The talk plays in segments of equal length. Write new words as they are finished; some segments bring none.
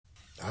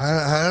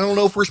I don't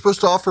know if we're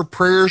supposed to offer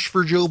prayers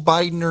for Joe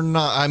Biden or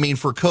not. I mean,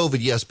 for COVID,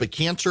 yes, but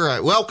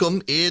cancer,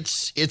 welcome.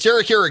 It's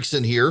Eric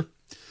Erickson here.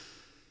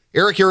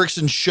 Eric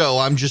Erickson's show.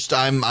 I'm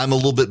a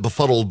little bit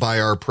befuddled by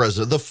our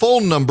president. The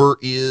phone number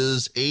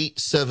is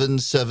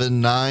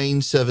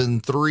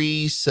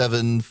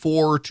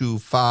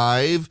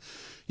 877-973-7425.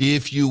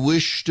 If you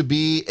wish to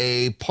be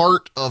a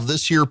part of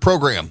this here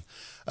program.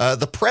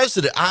 The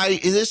president,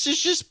 this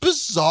is just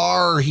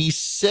bizarre. He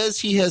says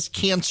he has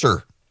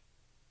cancer.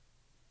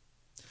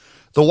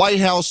 The White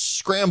House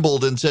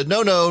scrambled and said,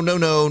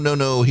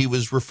 no. He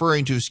was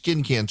referring to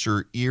skin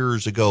cancer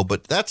years ago,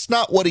 but that's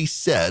not what he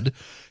said.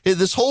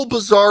 This whole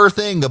bizarre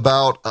thing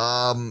about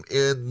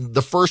in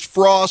the first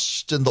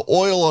frost and the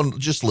oil on,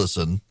 just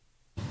listen.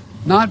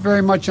 Not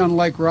very much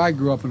unlike where I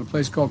grew up in a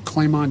place called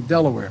Claymont,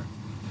 Delaware,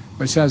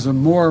 which has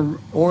more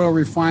oil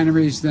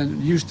refineries than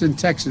Houston,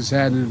 Texas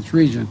had in its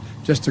region,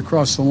 just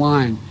across the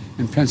line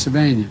in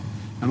Pennsylvania.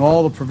 And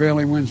all the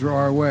prevailing winds were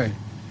our way.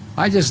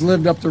 I just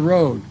lived up the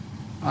road.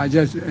 In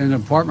an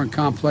apartment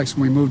complex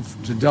when we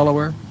moved to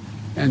Delaware,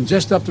 and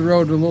just up the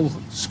road to a little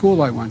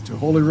school I went to,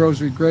 Holy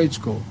Rosary Grade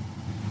School.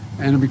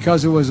 And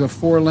because it was a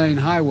 4-lane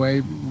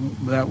highway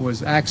that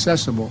was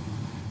accessible,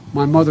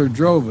 my mother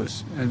drove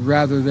us, and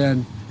rather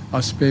than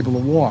us be able to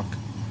walk.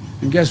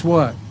 And guess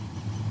what?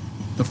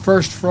 The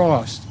first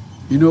frost,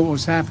 you know what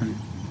was happening?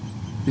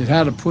 It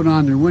had to put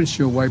on their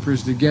windshield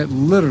wipers to get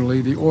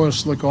literally the oil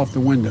slick off the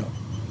window.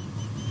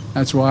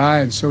 That's why I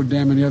and so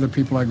damn many other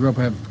people I grew up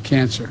have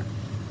cancer.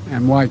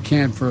 And why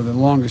can't, for the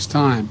longest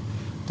time,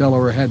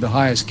 Delaware had the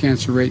highest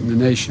cancer rate in the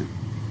nation.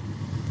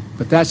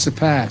 But that's the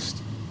past.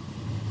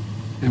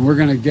 And we're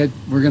going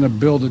to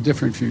build a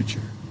different future.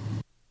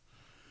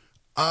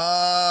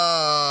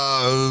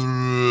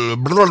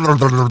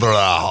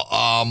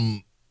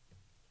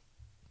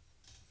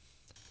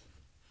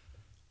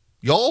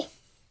 Y'all,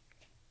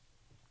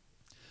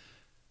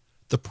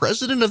 the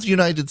President of the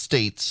United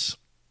States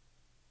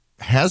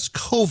has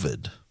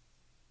COVID.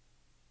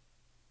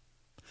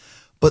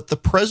 But the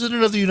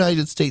President of the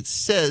United States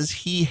says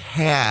he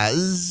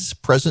has,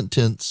 present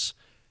tense,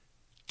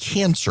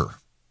 cancer.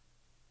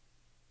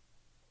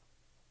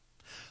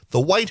 The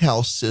White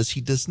House says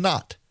he does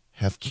not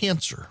have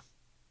cancer.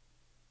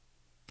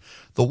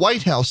 The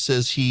White House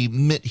says he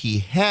admit he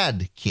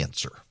had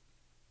cancer,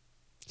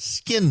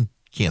 skin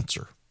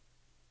cancer.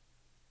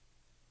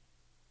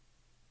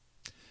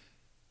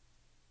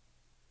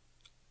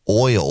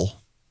 Oil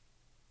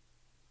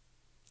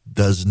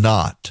does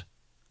not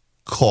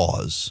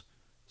cause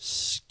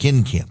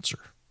skin cancer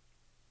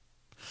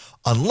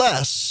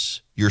unless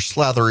you're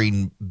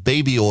slathering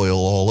baby oil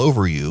all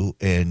over you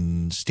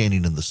and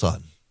standing in the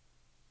sun.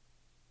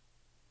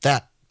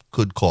 That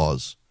could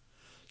cause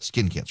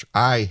skin cancer.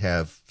 I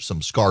have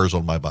some scars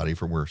on my body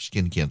from where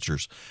skin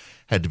cancers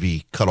had to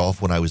be cut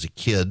off when I was a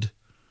kid.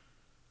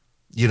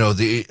 You know,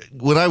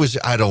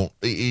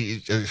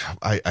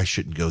 I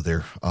shouldn't go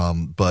there.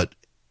 But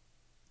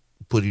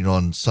putting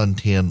on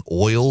suntan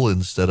oil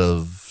instead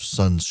of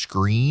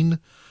sunscreen.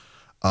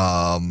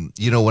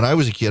 When I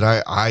was a kid,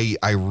 I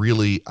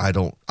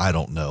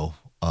don't know.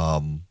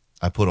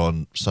 I put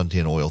on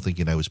suntan oil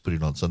thinking I was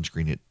putting on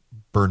sunscreen. It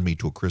burned me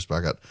to a crisp. I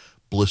got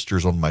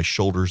blisters on my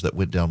shoulders that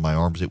went down my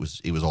arms. It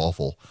was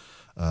awful.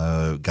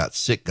 Got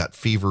sick, got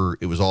fever.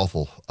 It was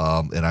awful.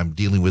 And I'm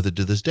dealing with it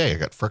to this day. I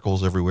got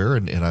freckles everywhere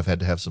and I've had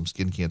to have some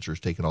skin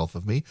cancers taken off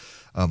of me.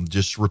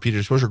 Just repeated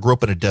exposure. Grew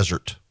up in a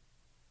desert.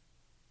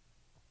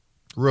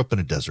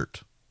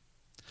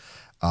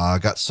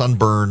 Got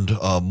sunburned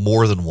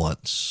more than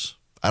once.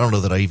 I don't know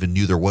that I even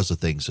knew there was a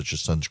thing such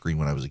as sunscreen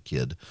when I was a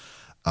kid.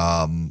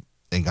 And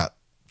got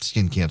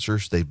skin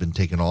cancers. They've been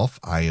taken off.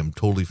 I am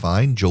totally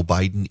fine. Joe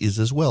Biden is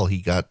as well. He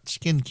got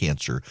skin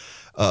cancer.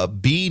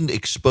 Being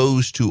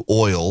exposed to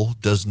oil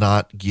does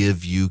not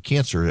give you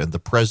cancer. And the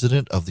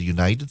President of the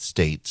United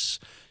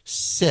States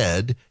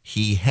said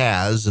he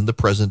has, in the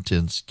present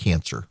tense,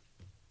 cancer.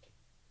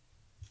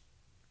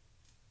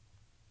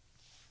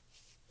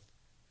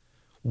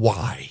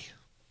 Why?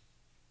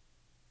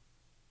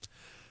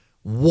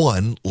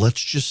 One,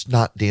 let's just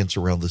not dance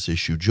around this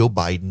issue. Joe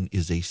Biden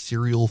is a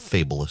serial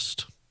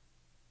fabulist.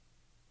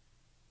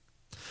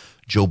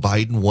 Joe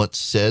Biden once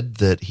said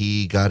that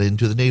he got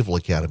into the Naval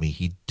Academy.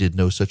 He did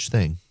no such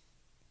thing.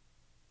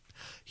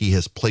 He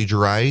has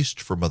plagiarized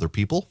from other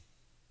people.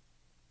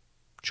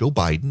 Joe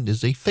Biden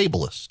is a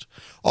fabulist.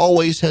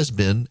 Always has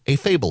been a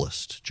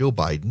fabulist. Joe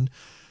Biden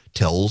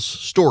tells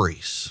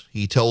stories.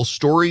 He tells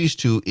stories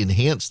to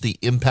enhance the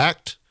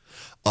impact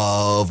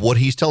of what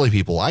he's telling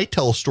people. I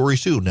tell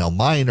stories too. Now,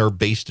 mine are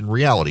based in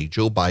reality.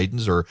 Joe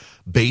Biden's are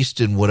based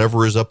in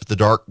whatever is up the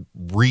dark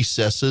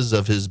recesses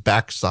of his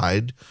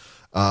backside.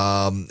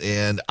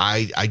 And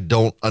I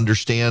don't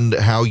understand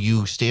how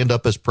you stand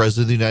up as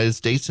president of the United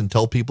States and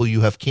tell people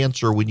you have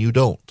cancer when you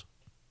don't.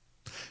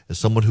 As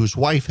someone whose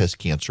wife has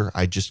cancer,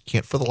 I just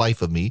can't for the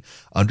life of me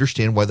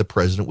understand why the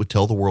president would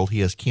tell the world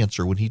he has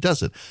cancer when he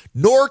doesn't.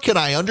 Nor can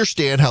I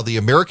understand how the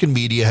American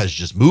media has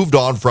just moved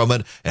on from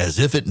it as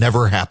if it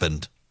never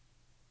happened.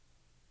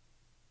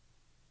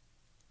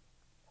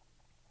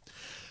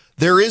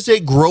 There is a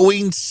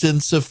growing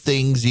sense of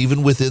things,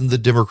 even within the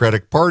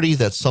Democratic Party,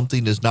 that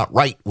something is not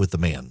right with the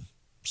man.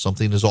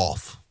 Something is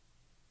off.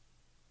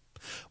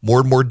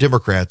 More and more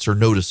Democrats are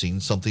noticing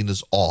something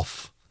is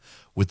off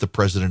with the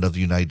President of the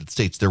United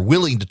States. They're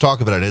willing to talk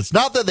about it. It's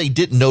not that they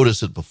didn't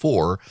notice it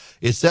before.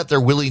 It's that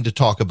they're willing to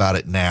talk about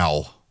it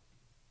now.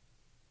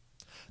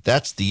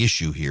 That's the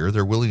issue here.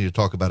 They're willing to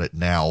talk about it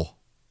now.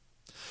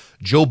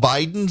 Joe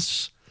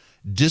Biden's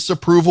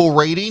disapproval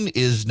rating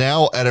is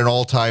now at an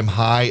all-time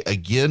high.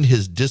 Again,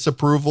 his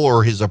disapproval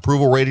or his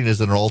approval rating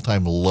is at an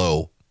all-time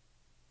low.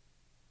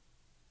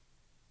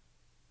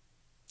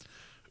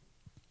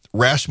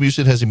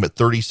 Rasmussen has him at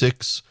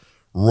 36.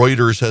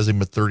 Reuters has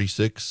him at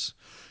 36.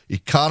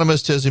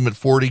 Economist has him at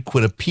 40.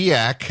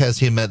 Quinnipiac has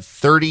him at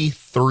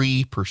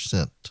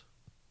 33%.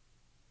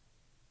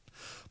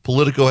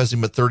 Politico has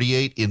him at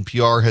 38.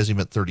 NPR has him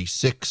at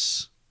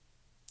 36.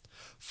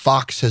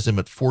 Fox has him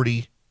at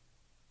 40.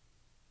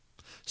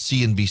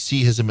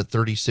 CNBC has him at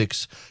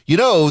 36. You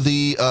know,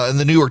 and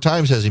the New York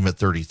Times has him at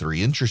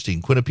 33.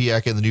 Interesting.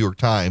 Quinnipiac and the New York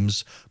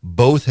Times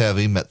both have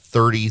him at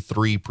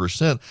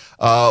 33%.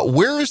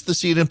 Where is the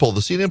CNN poll?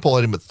 The CNN poll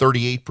had him at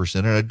 38%,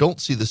 and I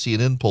don't see the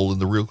CNN poll in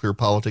the Real Clear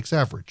Politics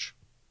average.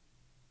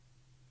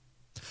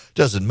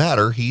 Doesn't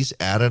matter. He's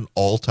at an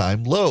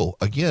all-time low,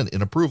 again,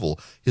 in approval.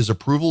 His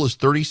approval is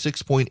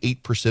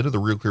 36.8% of the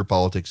Real Clear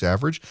Politics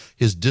average.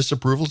 His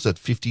disapproval is at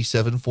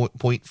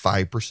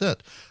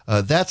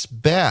 57.5%. That's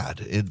bad.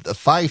 In the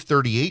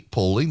 538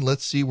 polling,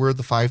 let's see where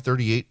the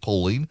 538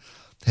 polling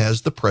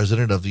has the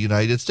President of the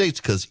United States,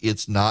 because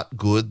it's not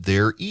good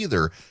there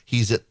either.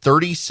 He's at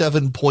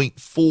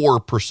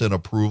 37.4%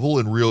 approval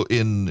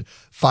in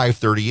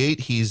 538.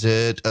 He's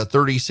at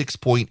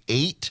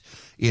 36.8%.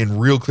 In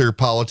Real Clear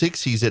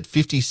Politics, he's at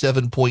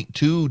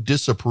 57.2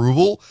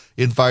 disapproval.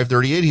 In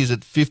 538, he's at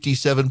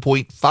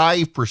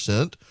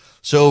 57.5%.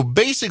 So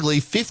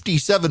basically,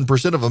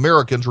 57% of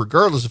Americans,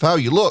 regardless of how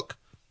you look,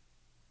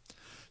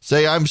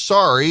 say, I'm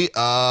sorry,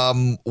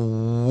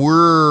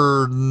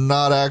 we're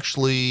not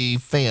actually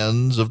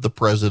fans of the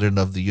President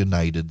of the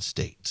United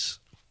States.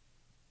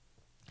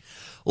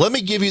 Let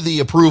me give you the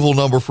approval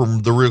number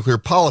from the Real Clear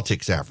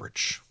Politics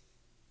average.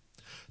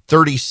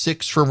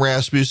 36 from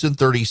Rasmussen,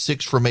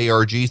 36 from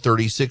ARG,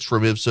 36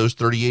 from Ipsos,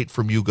 38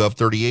 from YouGov,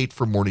 38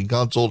 from Morning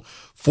Consult,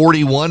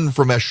 41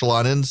 from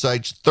Echelon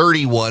Insights,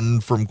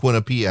 31 from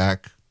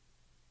Quinnipiac,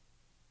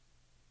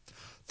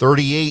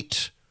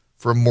 38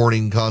 from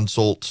Morning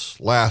Consult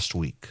last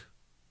week.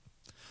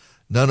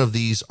 None of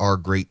these are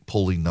great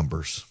polling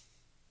numbers.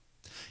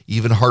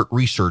 Even Hart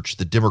Research,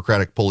 the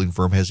Democratic polling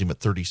firm, has him at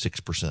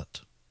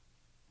 36%.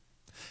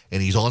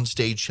 And he's on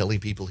stage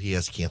telling people he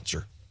has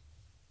cancer.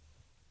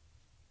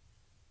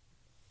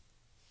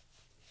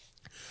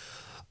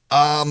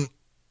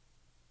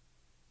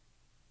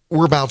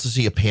 We're about to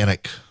see a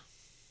panic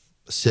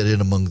set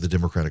in among the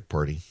Democratic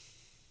Party.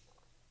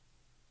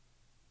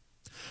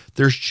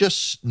 There's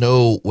just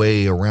no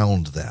way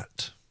around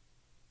that.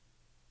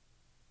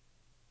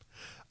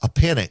 A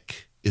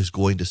panic is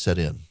going to set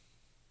in.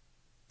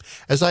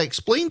 As I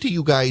explained to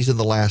you guys in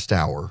the last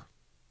hour,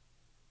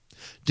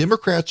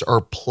 Democrats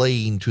are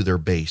playing to their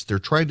base. They're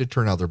trying to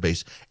turn out their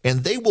base,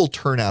 and they will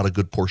turn out a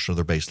good portion of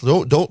their base.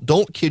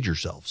 Don't kid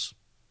yourselves.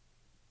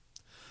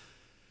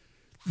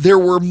 There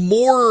were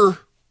more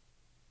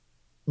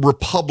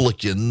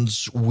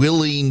Republicans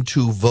willing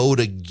to vote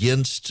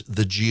against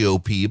the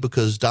GOP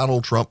because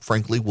Donald Trump,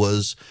 frankly,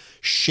 was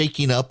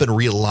shaking up and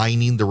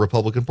realigning the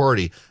Republican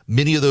Party.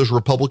 Many of those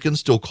Republicans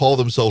still call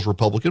themselves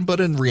Republican, but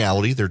in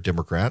reality, they're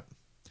Democrat.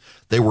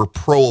 They were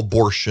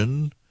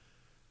pro-abortion,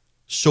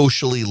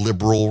 socially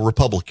liberal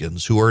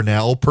Republicans who are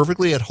now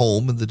perfectly at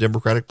home in the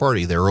Democratic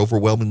Party. They're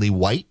overwhelmingly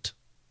white,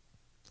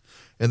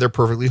 and they're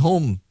perfectly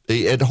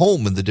at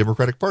home in the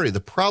Democratic Party. The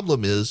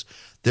problem is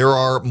there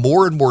are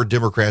more and more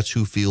Democrats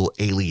who feel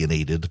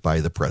alienated by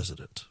the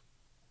president.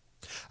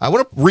 I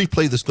want to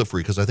replay this clip for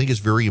you because I think it's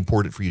very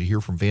important for you to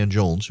hear from Van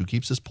Jones, who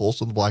keeps his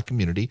pulse on the black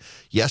community.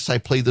 Yes, I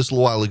played this a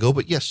little while ago,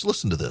 but yes,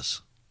 listen to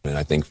this. And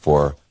I think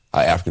for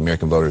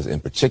African-American voters in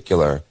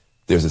particular,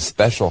 there's a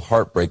special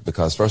heartbreak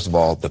because, first of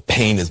all, the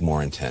pain is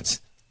more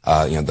intense.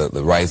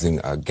 The rising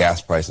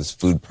gas prices,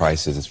 food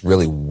prices, it's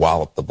really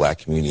walloped the black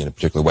community in a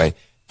particular way.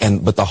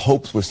 But the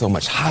hopes were so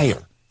much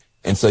higher.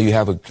 And so you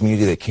have a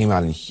community that came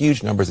out in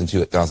huge numbers in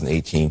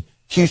 2018,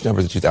 huge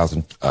numbers in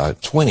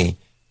 2020,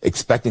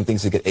 expecting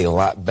things to get a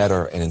lot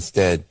better. And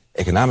instead,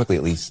 economically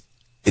at least,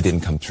 it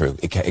didn't come true.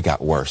 It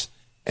got worse.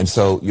 And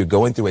so you're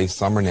going through a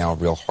summer now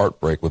of real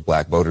heartbreak with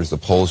black voters. The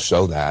polls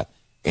show that.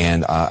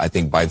 And I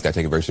think Biden's got to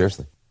take it very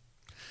seriously.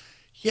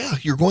 Yeah,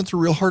 you're going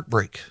through real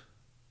heartbreak.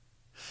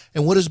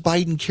 And what is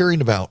Biden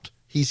caring about?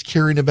 He's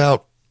caring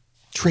about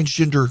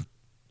transgender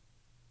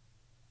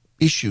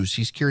issues.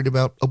 He's caring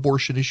about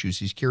abortion issues.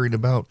 He's caring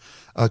about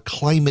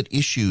climate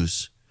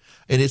issues.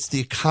 And it's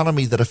the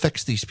economy that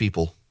affects these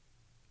people.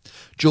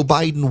 Joe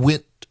Biden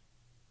went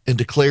and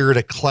declared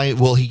a climate.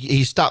 Well,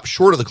 he stopped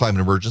short of the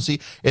climate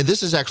emergency, and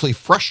this has actually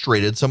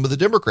frustrated some of the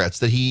Democrats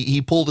that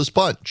he pulled his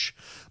punch.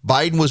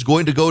 Biden was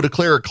going to go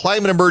declare a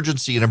climate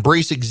emergency and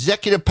embrace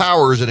executive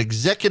powers and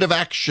executive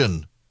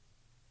action.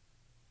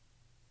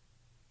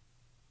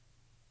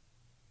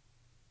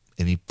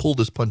 And he pulled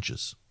his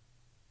punches.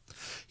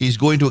 He's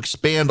going to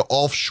expand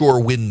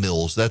offshore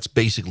windmills. That's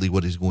basically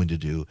what he's going to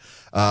do.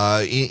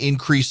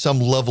 Increase some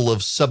level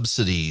of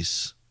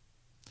subsidies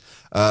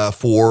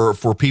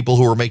for people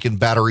who are making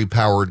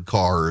battery-powered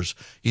cars.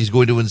 He's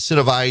going to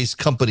incentivize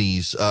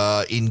companies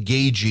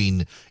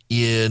engaging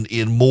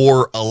in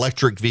more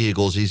electric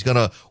vehicles. He's going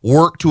to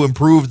work to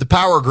improve the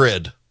power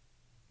grid.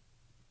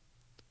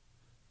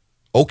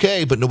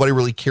 Okay, but nobody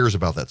really cares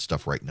about that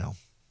stuff right now.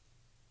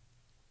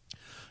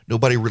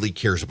 Nobody really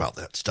cares about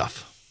that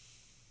stuff.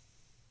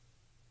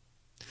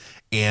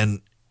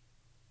 And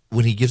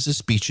when he gives his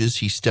speeches,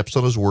 he steps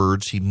on his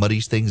words, he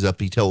muddies things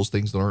up, he tells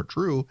things that aren't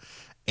true.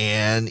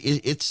 And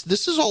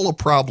this is all a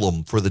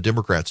problem for the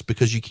Democrats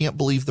because you can't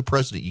believe the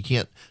president. You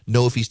can't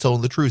know if he's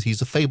telling the truth.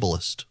 He's a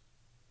fabulist.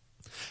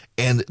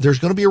 And there's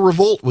going to be a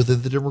revolt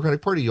within the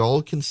Democratic Party. You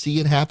all can see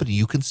it happening.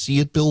 You can see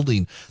it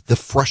building. The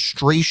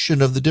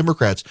frustration of the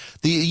Democrats.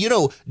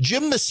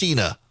 Jim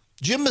Messina,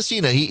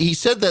 he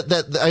said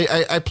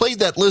that I played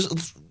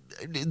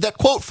that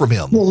quote from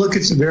him. Well, look,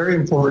 it's a very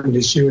important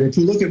issue. And if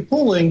you look at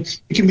polling,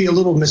 it can be a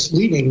little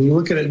misleading. You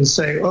look at it and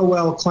say, oh,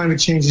 well, climate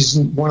change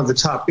isn't one of the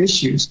top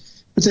issues.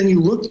 But then you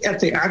look at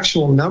the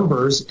actual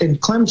numbers,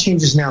 and climate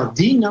change is now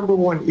the number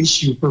one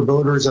issue for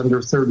voters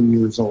under 30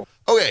 years old.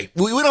 Okay,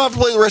 we don't have to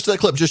play the rest of that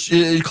clip. Just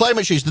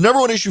climate change, the number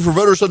one issue for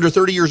voters under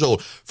 30 years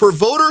old. For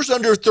voters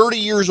under 30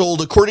 years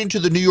old, according to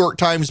the New York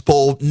Times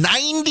poll,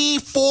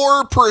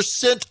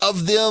 94%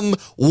 of them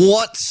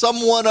want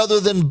someone other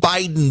than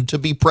Biden to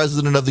be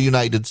president of the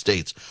United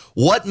States.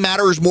 What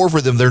matters more for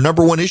them, their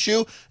number one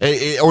issue,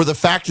 or the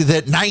fact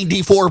that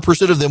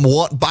 94% of them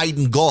want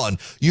Biden gone?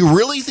 You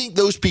really think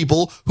those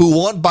people who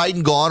want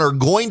Biden gone are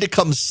going to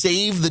come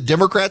save the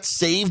Democrats,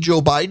 save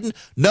Joe Biden?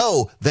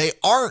 No, they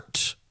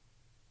aren't.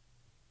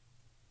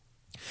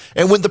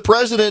 And when the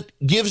president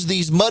gives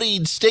these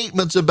muddied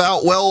statements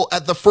about, well,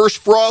 at the first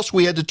frost,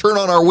 we had to turn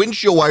on our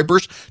windshield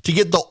wipers to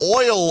get the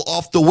oil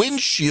off the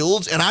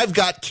windshields, and I've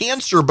got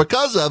cancer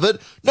because of it,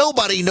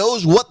 nobody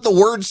knows what the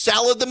word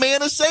salad the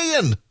man is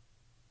saying.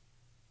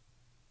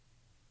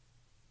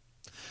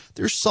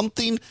 There's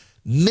something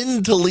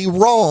mentally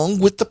wrong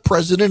with the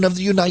president of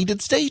the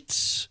United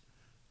States.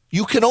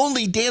 You can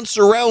only dance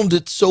around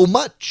it so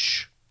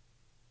much.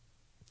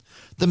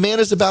 The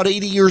man is about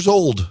 80 years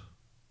old.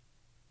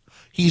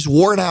 He's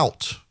worn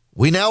out.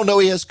 We now know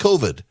he has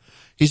COVID.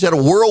 He's had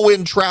a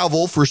whirlwind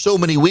travel for so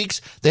many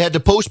weeks. They had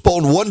to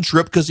postpone one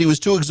trip because he was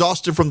too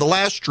exhausted from the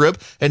last trip.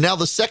 And now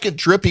the second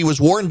trip, he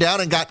was worn down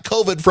and got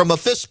COVID from a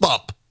fist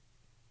bump.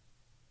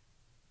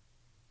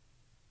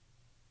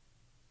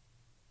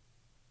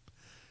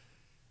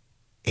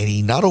 And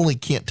he not only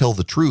can't tell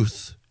the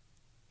truth,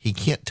 he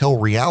can't tell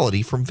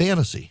reality from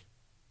fantasy.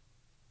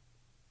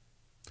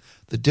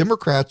 The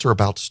Democrats are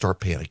about to start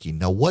panicking.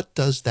 Now, what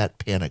does that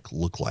panic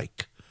look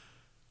like?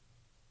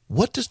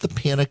 What does the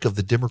panic of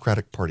the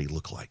Democratic Party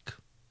look like?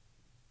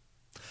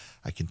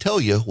 I can tell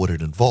you what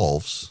it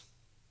involves,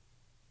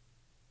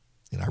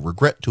 and I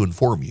regret to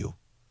inform you,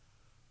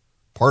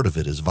 part of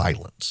it is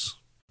violence.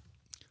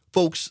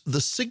 Folks,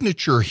 the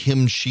signature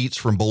hymn sheets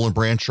from Boll &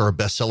 Branch are a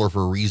bestseller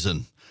for a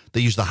reason.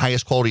 They use the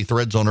highest quality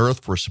threads on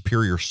earth for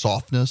superior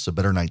softness, a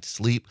better night's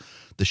sleep.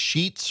 The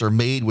sheets are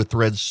made with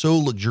threads so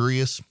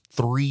luxurious,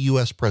 3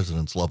 U.S.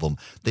 presidents love them.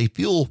 They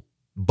feel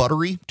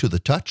buttery to the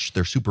touch.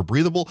 They're super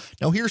breathable.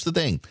 Now, here's the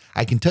thing.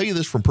 I can tell you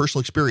this from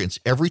personal experience.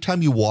 Every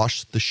time you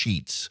wash the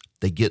sheets,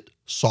 they get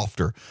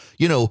softer.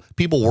 You know,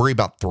 people worry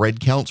about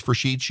thread counts for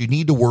sheets. You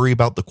need to worry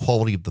about the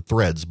quality of the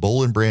threads.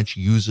 Boll & Branch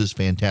uses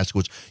fantastic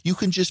ones. You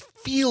can just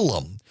feel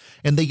them,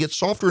 and they get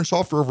softer and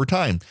softer over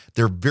time.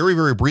 They're very,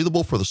 very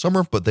breathable for the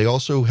summer, but they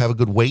also have a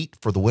good weight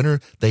for the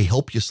winter. They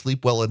help you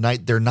sleep well at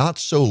night. They're not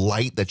so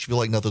light that you feel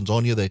like nothing's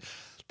on you. They're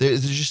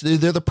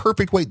the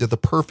perfect weight. They're the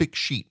perfect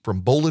sheet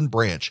from Boll &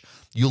 Branch.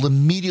 You'll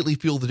immediately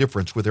feel the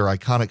difference with their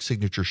iconic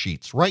signature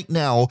sheets. Right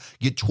now,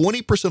 get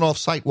 20% off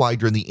site-wide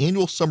during the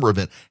annual summer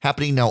event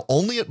happening now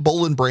only at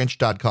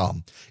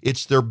bollandbranch.com.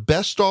 It's their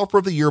best offer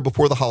of the year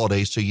before the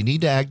holidays, so you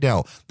need to act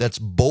now. That's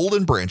Boll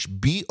 & Branch,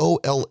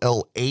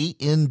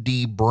 BOLLAND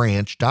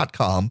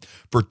branch.com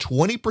for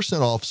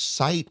 20% off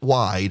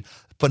site-wide.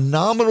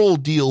 Phenomenal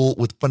deal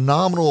with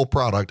phenomenal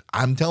product.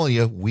 I'm telling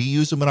you, we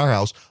use them in our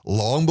house.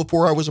 Long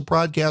before I was a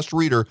podcast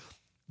reader,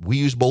 we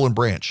use Boll &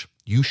 Branch.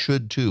 You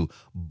should too.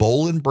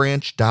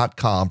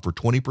 bollandbranch.com for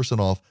 20%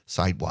 off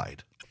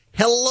site-wide.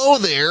 Hello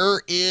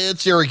there.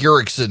 It's Eric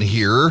Erickson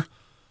here.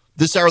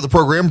 This hour of the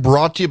program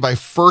brought to you by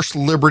First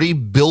Liberty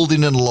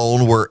Building and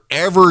Loan.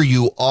 Wherever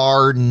you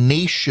are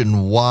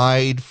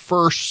nationwide,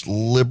 First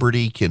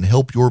Liberty can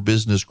help your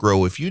business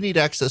grow. If you need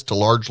access to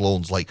large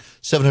loans like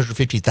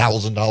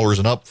 $750,000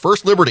 and up,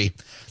 First Liberty,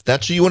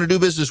 that's who you want to do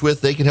business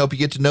with. They can help you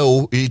get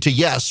to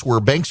yes,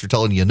 where banks are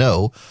telling you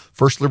no.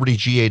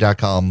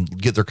 FirstLibertyGA.com.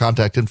 Get their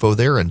contact info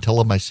there and tell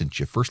them I sent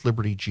you.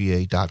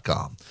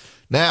 FirstLibertyGA.com.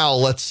 Now,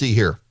 let's see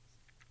here.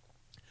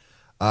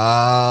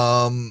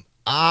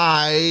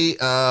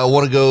 I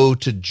want to go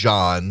to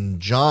John.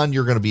 John,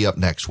 you're going to be up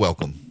next.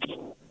 Welcome.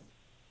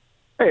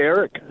 Hey,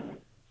 Eric.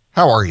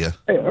 How are you?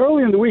 Hey,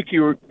 early in the week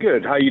you were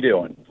good. How you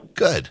doing?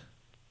 Good.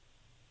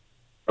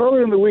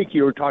 Earlier in the week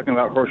you were talking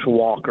about Herschel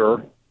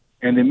Walker,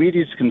 and the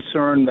media's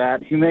concerned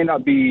that he may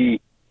not be,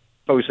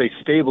 I would say,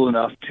 stable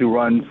enough to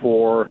run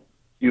for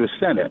U.S.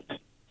 Senate.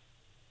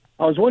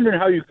 I was wondering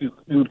how you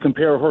would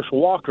compare Herschel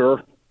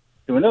Walker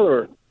to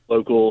another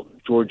local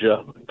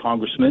Georgia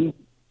congressman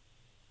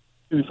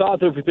who thought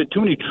that if we put too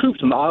many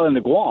troops on the island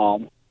of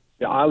Guam,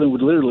 the island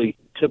would literally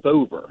tip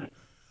over.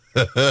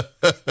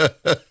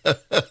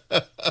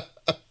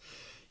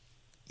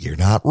 You're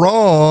not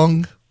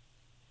wrong.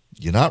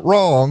 You're not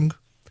wrong.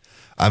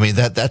 I mean,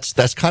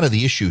 that's kind of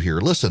the issue here.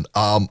 Listen,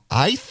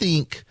 I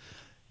think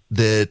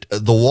that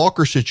the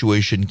Walker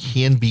situation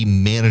can be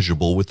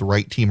manageable with the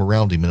right team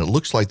around him, and it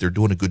looks like they're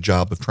doing a good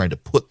job of trying to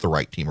put the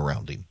right team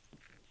around him.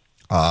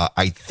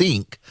 I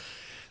think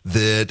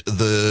that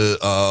the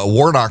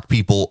Warnock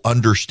people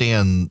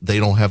understand they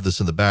don't have this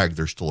in the bag.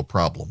 There's still a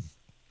problem.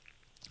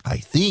 I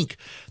think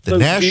the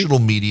national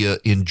media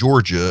in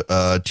Georgia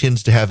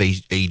tends to have a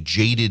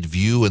jaded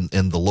view, and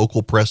the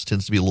local press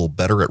tends to be a little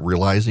better at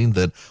realizing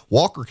that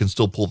Walker can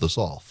still pull this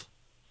off.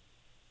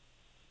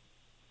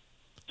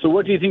 So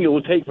what do you think it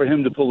will take for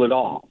him to pull it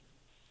off?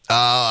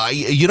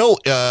 Biden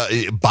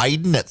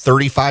at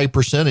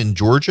 35% in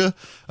Georgia,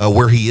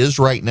 where he is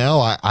right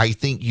now, I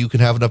think you can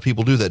have enough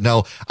people do that.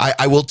 Now,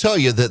 I will tell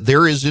you that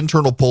there is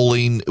internal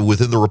polling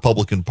within the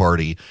Republican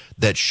Party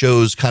that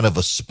shows kind of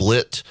a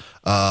split,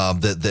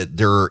 that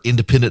there are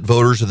independent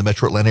voters in the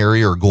Metro Atlanta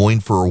area are going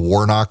for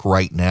Warnock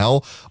right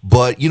now.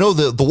 But,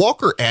 the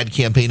Walker ad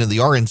campaign and the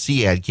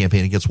RNC ad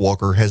campaign against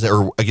Warnock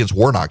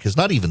has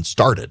not even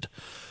started.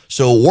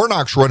 So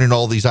Warnock's running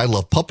all these I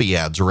Love Puppy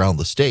ads around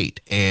the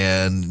state,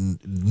 and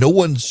no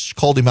one's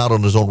called him out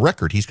on his own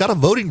record. He's got a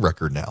voting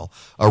record now,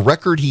 a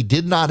record he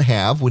did not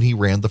have when he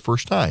ran the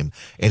first time.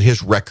 And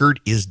his record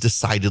is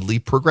decidedly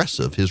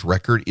progressive. His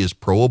record is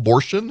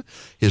pro-abortion.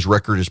 His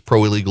record is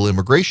pro-illegal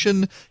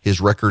immigration.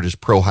 His record is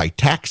pro-high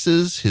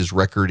taxes. His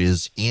record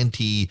is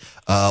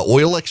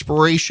anti-oil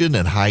exploration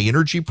and high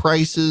energy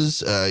prices.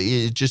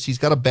 He's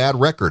got a bad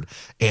record.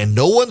 And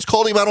no one's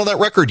called him out on that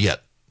record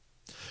yet.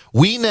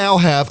 We now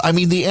have,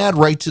 the ad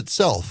writes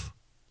itself.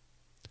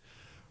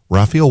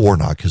 Raphael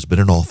Warnock has been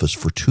in office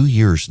for 2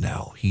 years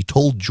now. He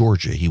told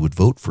Georgia he would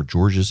vote for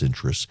Georgia's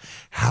interests.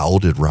 How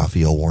did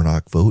Raphael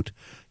Warnock vote?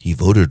 He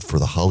voted for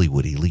the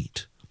Hollywood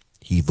elite.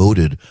 He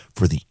voted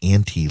for the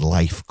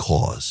anti-life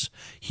cause.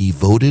 He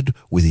voted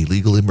with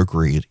illegal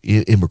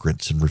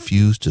immigrants and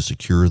refused to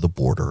secure the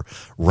border.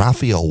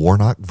 Raphael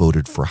Warnock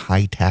voted for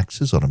high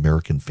taxes on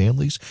American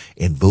families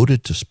and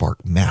voted to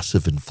spark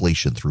massive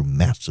inflation through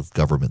massive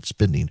government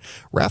spending.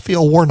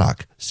 Raphael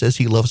Warnock says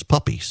he loves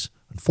puppies.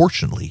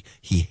 Unfortunately,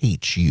 he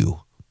hates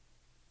you.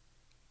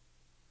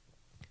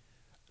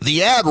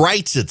 The ad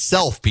writes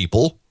itself,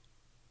 people.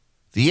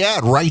 The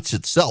ad writes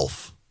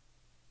itself.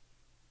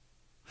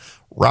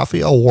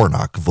 Raphael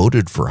Warnock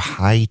voted for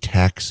high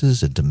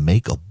taxes and to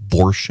make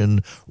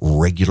abortion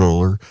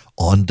regular,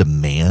 on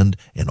demand,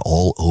 and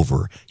all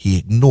over. He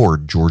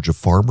ignored Georgia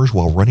farmers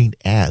while running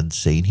ads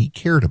saying he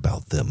cared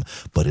about them,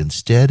 but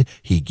instead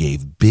he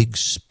gave big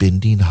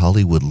spending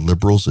Hollywood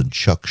liberals and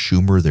Chuck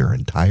Schumer their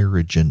entire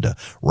agenda.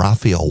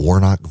 Raphael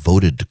Warnock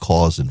voted to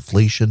cause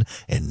inflation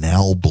and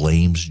now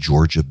blames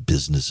Georgia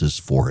businesses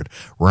for it.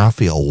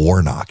 Raphael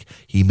Warnock,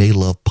 he may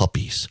love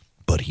puppies,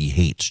 but he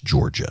hates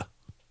Georgia.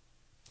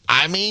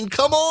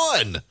 Come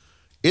on.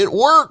 It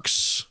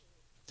works.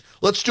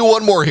 Let's do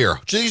one more here.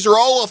 These are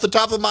all off the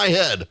top of my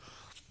head.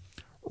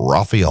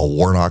 Raphael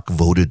Warnock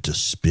voted to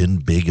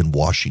spend big in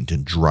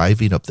Washington,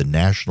 driving up the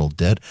national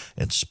debt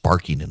and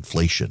sparking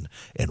inflation.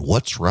 And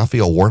what's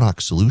Raphael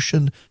Warnock's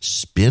solution?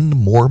 Spend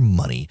more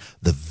money,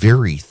 the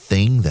very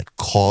thing that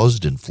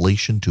caused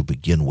inflation to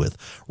begin with.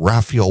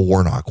 Raphael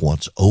Warnock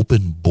wants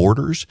open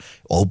borders,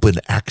 open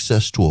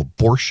access to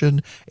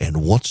abortion,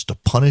 and wants to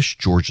punish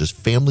Georgia's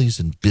families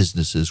and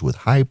businesses with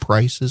high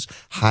prices,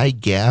 high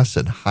gas,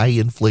 and high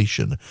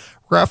inflation.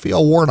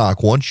 Raphael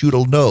Warnock wants you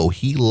to know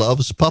he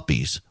loves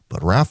puppies,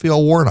 but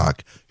Raphael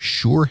Warnock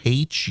sure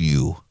hates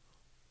you.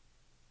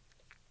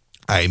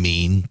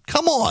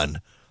 Come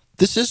on.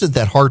 This isn't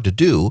that hard to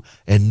do,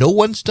 and no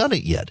one's done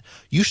it yet.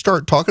 You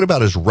start talking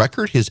about his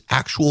record, his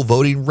actual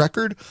voting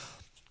record.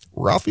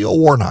 Raphael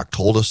Warnock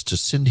told us to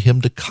send him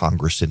to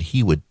Congress, and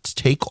he would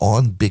take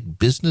on big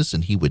business,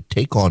 and he would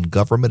take on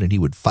government, and he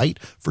would fight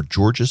for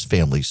Georgia's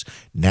families.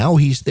 Now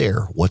he's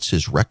there. What's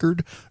his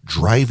record?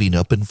 Driving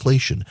up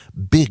inflation,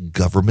 big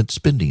government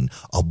spending,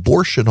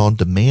 abortion on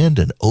demand,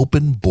 and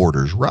open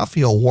borders.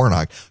 Raphael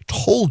Warnock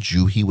told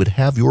you he would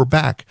have your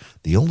back.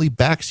 The only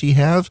backs he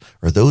has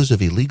are those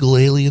of illegal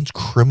aliens,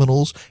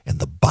 criminals, and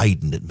the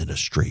Biden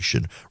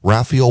administration.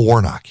 Raphael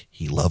Warnock,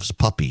 he loves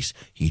puppies.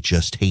 He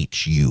just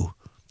hates you.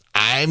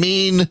 I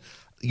mean,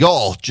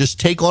 y'all, just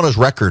take on his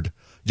record.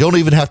 You don't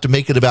even have to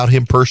make it about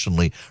him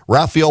personally.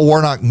 Raphael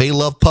Warnock may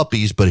love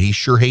puppies, but he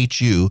sure hates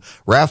you.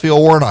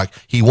 Raphael Warnock,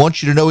 he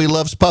wants you to know he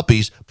loves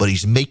puppies, but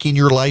he's making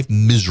your life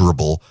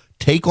miserable.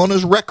 Take on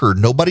his record.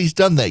 Nobody's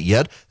done that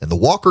yet. And the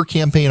Walker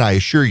campaign, I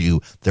assure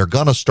you, they're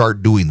going to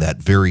start doing that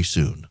very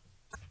soon.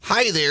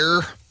 Hi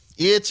there.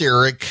 It's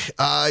Eric.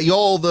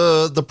 Y'all,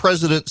 the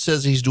president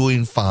says he's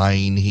doing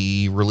fine.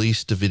 He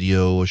released a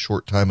video a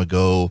short time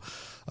ago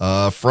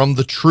from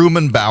the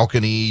Truman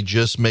balcony,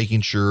 just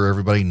making sure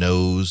everybody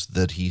knows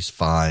that he's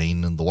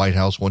fine. And the White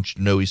House wants you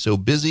to know he's so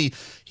busy,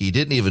 he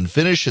didn't even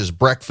finish his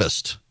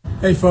breakfast.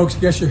 Hey, folks,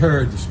 guess you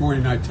heard this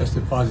morning I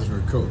tested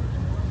positive for COVID.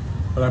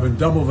 But I've been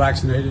double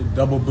vaccinated,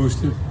 double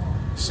boosted.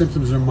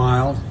 Symptoms are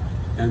mild,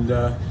 and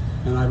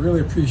I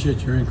really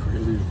appreciate your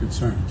inquiries and your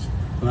concerns.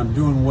 But I'm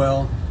doing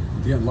well.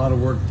 I'm getting a lot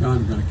of work done.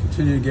 I'm going to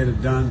continue to get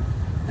it done.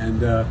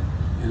 And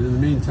in the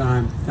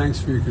meantime,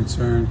 thanks for your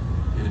concern,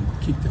 and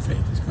keep the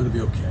faith. It's going to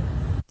be okay.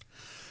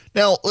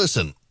 Now,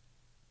 listen,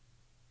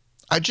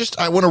 I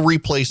want to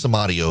replay some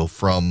audio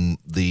from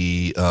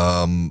the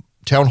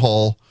town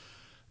hall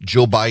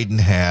Joe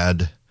Biden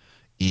had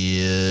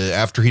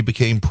after he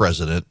became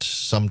president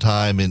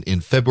sometime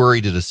in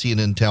February, did a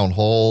CNN town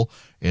hall,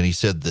 and he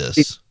said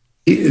this.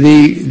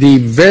 The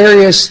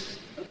various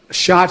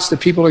shots that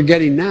people are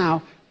getting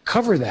now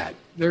cover that.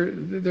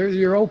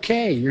 You're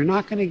okay. You're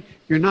not going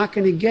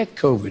to get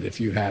COVID if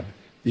you have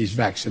these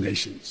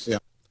vaccinations. Yeah.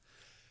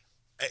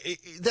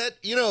 That,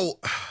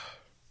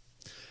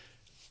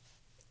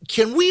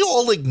 can we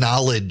all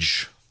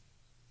acknowledge,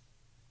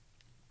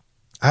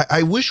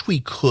 I wish we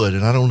could,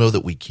 and I don't know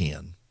that we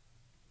can.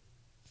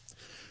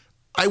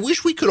 I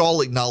wish we could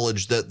all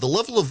acknowledge that the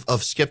level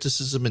of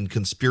skepticism and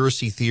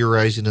conspiracy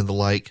theorizing and the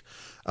like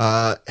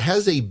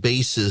has a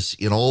basis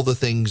in all the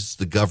things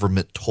the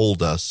government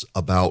told us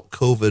about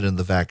COVID and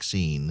the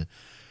vaccine,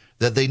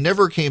 that they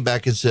never came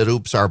back and said,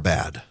 oops, our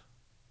bad.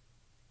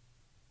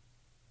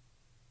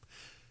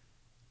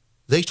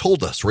 They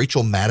told us,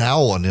 Rachel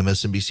Maddow on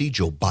MSNBC,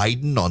 Joe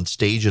Biden on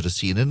stage at a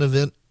CNN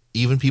event,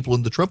 even people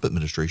in the Trump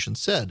administration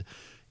said,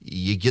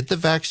 you get the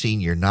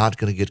vaccine, you're not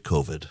going to get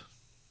COVID.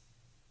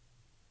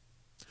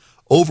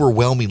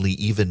 Overwhelmingly,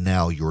 even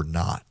now, you're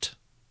not.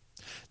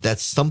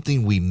 That's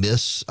something we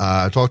miss.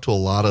 I talked to a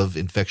lot of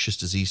infectious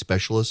disease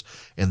specialists,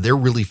 and they're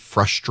really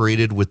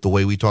frustrated with the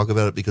way we talk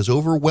about it because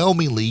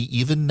overwhelmingly,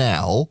 even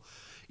now,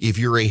 if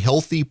you're a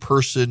healthy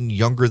person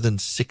younger than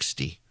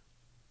 60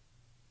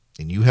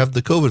 and you have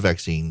the COVID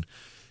vaccine,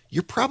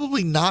 you're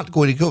probably not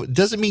going to go. It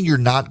doesn't mean you're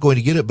not going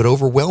to get it, but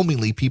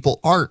overwhelmingly, people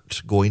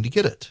aren't going to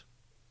get it.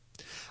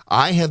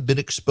 I have been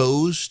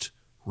exposed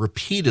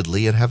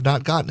repeatedly and have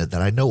not gotten it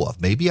that I know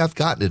of. Maybe I've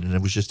gotten it and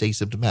it was just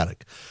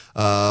asymptomatic.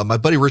 My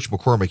buddy Rich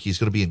McCormick, he's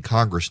going to be in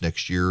Congress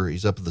next year.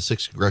 He's up in the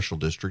 6th Congressional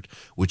District,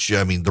 which,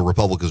 I mean, the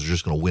Republicans are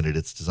just going to win it.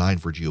 It's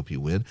designed for GOP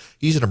win.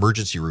 He's an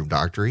emergency room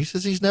doctor. He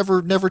says he's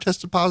never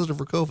tested positive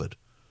for COVID.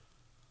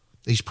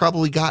 He's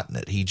probably gotten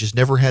it. He just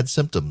never had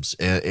symptoms.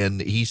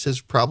 And he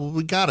says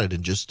probably got it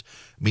and just,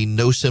 I mean,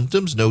 no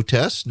symptoms, no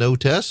tests, no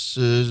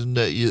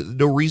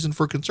reason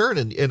for concern.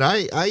 And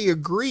I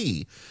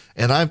agree.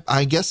 And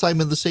I guess I'm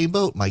in the same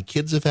boat. My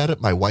kids have had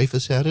it. My wife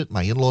has had it.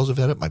 My in-laws have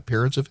had it. My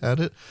parents have had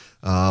it.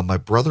 My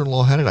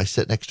brother-in-law had it. I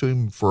sat next to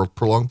him for a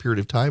prolonged period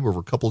of time over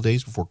a couple of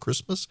days before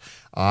Christmas.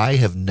 I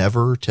have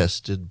never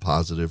tested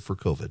positive for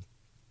COVID.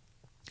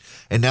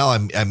 And now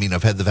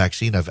I've had the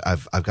vaccine.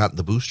 I've gotten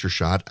the booster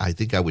shot. I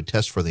think I would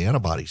test for the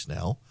antibodies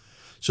now.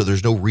 So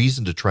there's no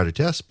reason to try to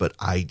test, but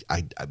I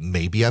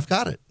maybe I've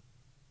got it.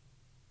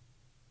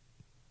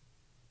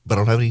 But I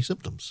don't have any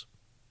symptoms.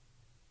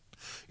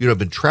 I've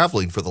been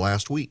traveling for the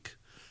last week,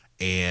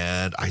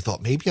 and I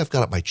thought maybe I've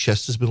got it. My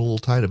chest has been a little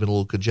tight. I've been a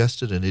little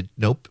congested, and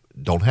nope,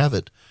 don't have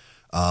it.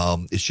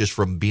 It's just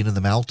from being in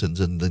the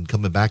mountains and then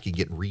coming back and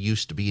getting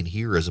reused to being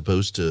here as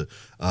opposed to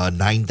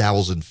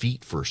 9,000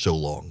 feet for so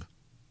long.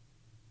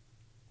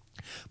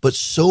 But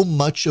so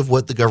much of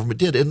what the government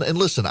did, and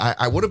listen,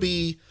 I want to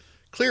be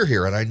clear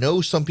here, and I know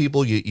some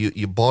people,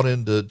 you bought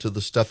into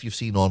the stuff you've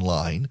seen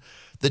online.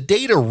 The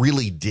data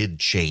really did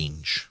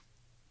change.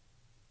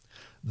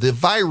 The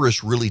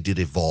virus really did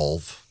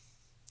evolve,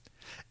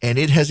 and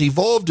it has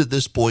evolved at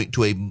this point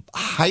to a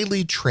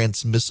highly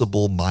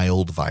transmissible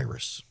mild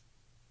virus.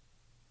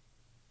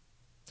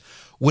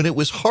 When it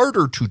was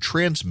harder to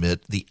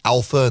transmit the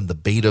alpha and the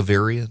beta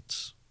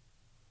variants,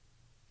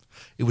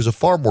 it was a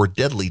far more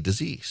deadly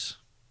disease.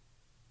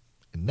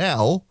 And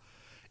now,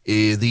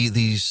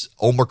 these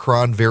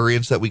Omicron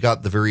variants that we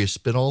got, the various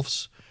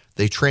spinoffs,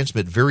 They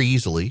transmit very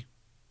easily,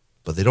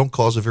 but they don't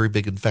cause a very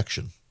big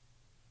infection.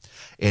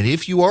 And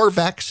if you are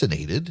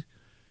vaccinated,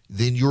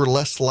 then you're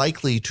less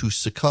likely to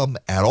succumb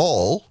at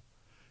all.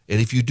 And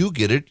if you do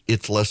get it,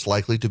 it's less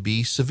likely to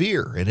be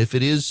severe. And if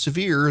it is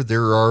severe,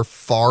 there are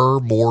far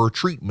more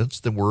treatments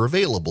than were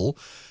available.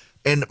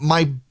 And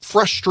my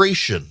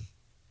frustration,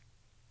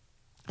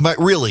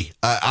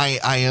 I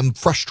am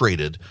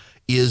frustrated,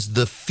 is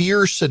the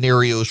fear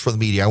scenarios from the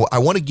media. I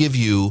want to give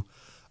you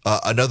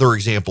another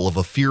example of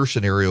a fear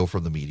scenario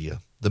from the media.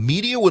 The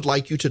media would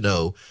like you to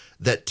know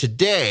that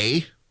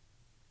today,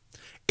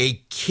 a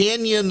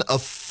canyon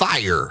of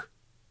fire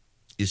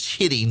is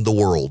hitting the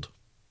world.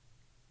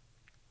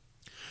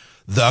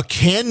 The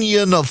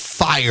Canyon of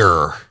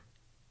Fire.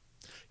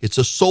 It's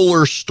a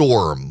solar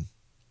storm.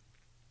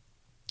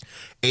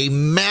 A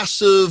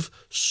massive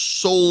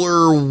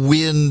solar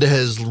wind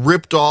has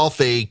ripped off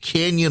a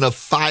canyon of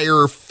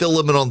fire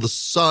filament on the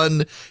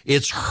sun.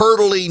 It's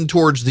hurtling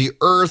towards the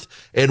earth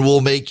and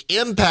will make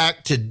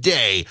impact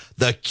today.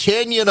 The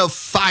Canyon of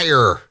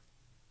Fire.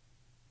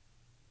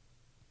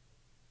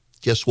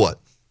 Guess what?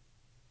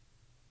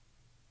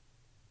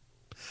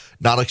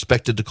 Not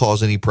expected to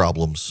cause any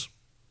problems.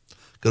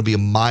 Going to be a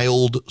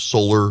mild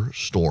solar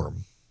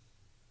storm.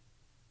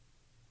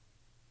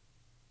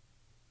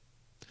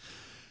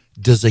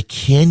 Does a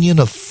canyon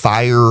of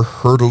fire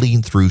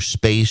hurtling through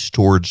space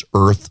towards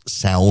Earth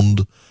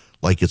sound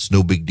like it's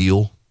no big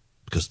deal?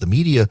 Because the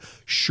media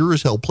sure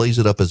as hell plays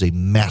it up as a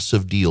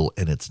massive deal,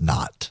 and it's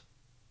not.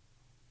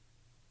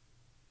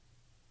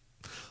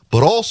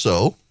 But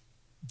also,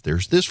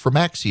 there's this from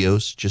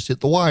Axios, just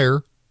hit the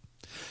wire.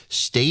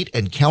 State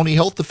and county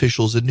health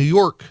officials in New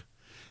York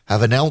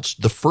have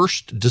announced the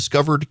first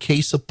discovered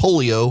case of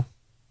polio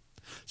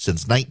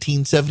since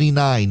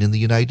 1979 in the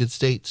United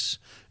States.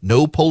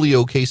 No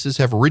polio cases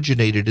have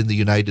originated in the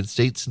United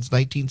States since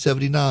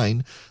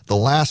 1979. The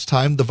last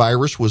time the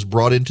virus was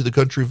brought into the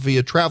country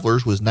via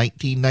travelers was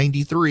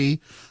 1993.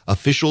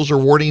 Officials are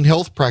warning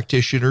health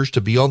practitioners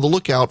to be on the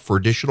lookout for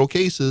additional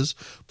cases.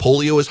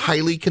 Polio is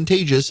highly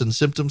contagious and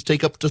symptoms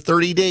take up to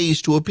 30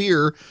 days to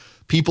appear.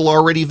 People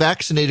already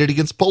vaccinated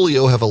against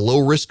polio have a low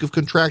risk of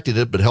contracting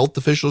it, but health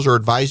officials are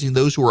advising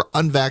those who are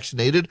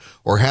unvaccinated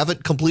or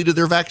haven't completed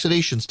their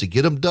vaccinations to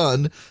get them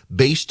done.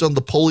 Based on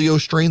the polio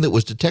strain that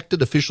was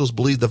detected, officials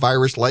believe the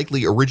virus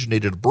likely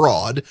originated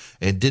abroad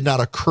and did not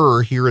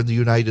occur here in the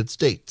United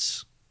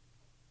States.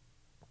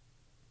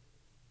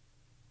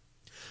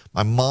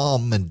 My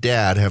mom and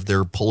dad have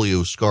their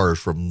polio scars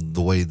from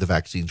the way the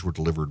vaccines were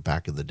delivered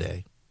back in the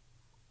day.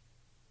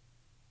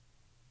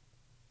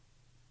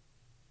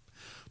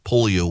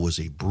 Polio was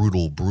a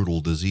brutal, brutal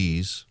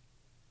disease.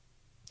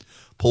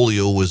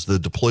 Polio was the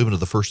deployment of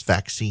the first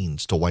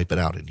vaccines to wipe it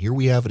out. And here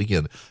we have it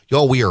again.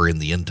 Y'all, we are in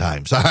the end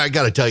times. I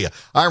got to tell you,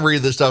 I'm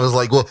reading this stuff. I was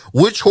like, well,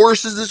 which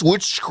horse is this?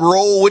 Which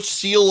scroll, which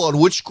seal on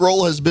which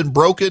scroll has been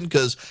broken?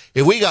 Because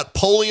if we got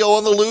polio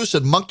on the loose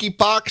and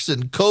monkeypox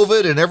and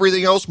COVID and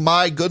everything else,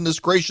 my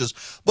goodness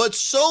gracious. But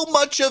so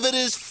much of it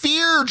is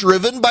fear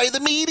driven by the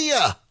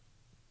media.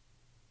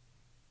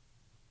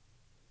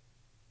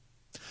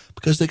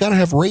 Because they got to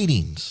have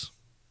ratings.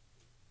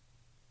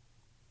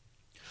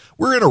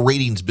 We're in a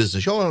ratings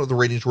business. Y'all know how the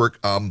ratings work.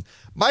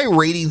 My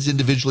ratings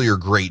individually are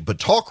great, but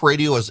talk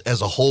radio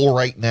as a whole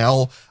right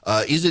now,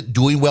 is it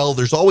doing well?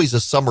 There's always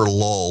a summer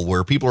lull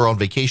where people are on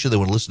vacation. They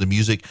want to listen to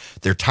music.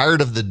 They're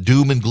tired of the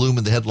doom and gloom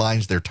in the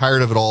headlines. They're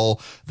tired of it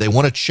all. They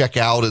want to check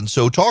out. And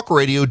so talk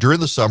radio during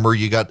the summer,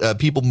 you got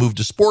people move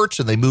to sports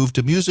and they move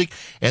to music.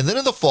 And then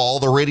in the fall,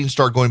 the ratings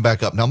start going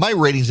back up. Now, my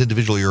ratings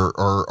individually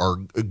are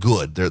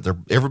good. They're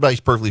everybody's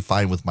perfectly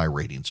fine with my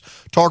ratings.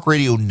 Talk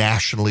radio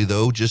nationally,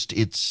 though, just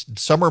it's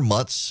summer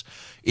months.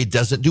 It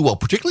doesn't do well,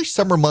 particularly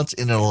summer months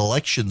in an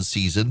election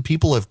season.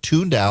 People have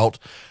tuned out.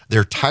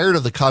 They're tired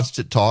of the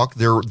constant talk.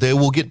 They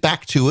will get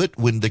back to it.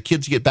 When the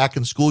kids get back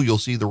in school, you'll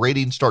see the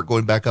ratings start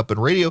going back up in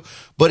radio.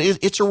 But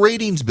it's a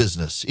ratings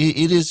business.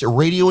 It is a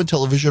radio and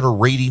television are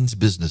ratings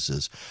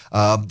businesses.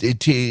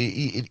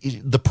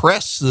 The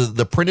press,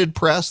 the printed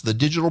press, the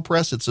digital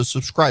press, it's a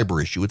subscriber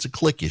issue. It's a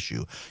click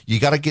issue. You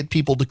got to get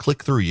people to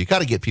click through. You got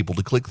to get people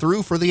to click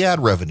through for the ad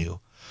revenue.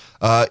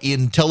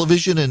 In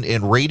television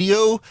and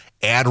radio,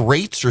 ad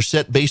rates are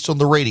set based on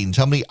the ratings.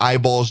 How many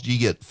eyeballs do you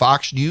get?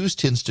 Fox News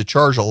tends to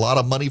charge a lot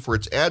of money for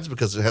its ads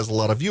because it has a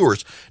lot of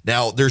viewers.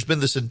 Now, there's been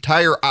this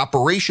entire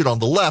operation on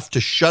the left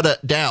to shut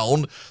it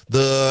down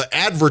the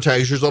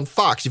advertisers on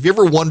Fox. If you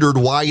ever wondered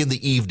why in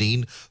the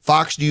evening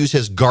Fox News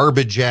has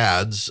garbage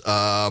ads,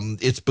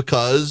 it's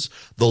because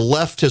the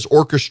left has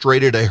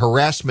orchestrated a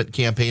harassment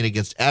campaign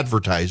against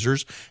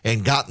advertisers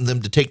and gotten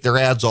them to take their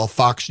ads off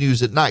Fox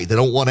News at night. They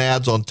don't want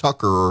ads on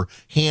Tucker or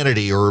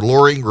Hannity or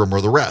Laura Ingraham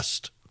or the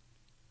rest.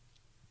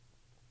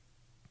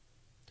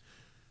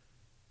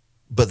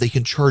 But they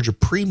can charge a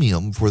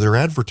premium for their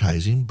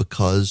advertising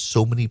because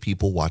so many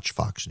people watch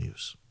Fox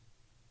News.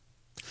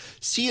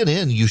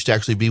 CNN used to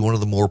actually be one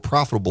of the more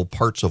profitable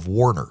parts of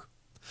Warner.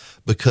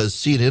 because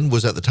CNN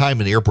was at the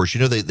time in airports.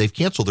 They've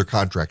canceled their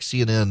contract.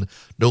 CNN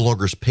no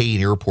longer is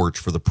paying airports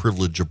for the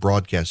privilege of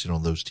broadcasting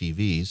on those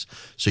TVs.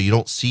 So you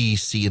don't see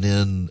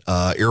CNN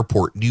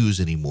airport news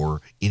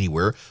anymore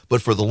anywhere.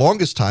 But for the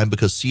longest time,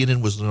 because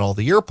CNN was in all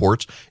the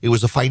airports, it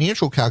was a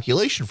financial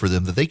calculation for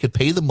them that they could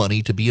pay the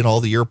money to be in all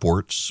the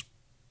airports.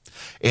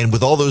 And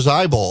with all those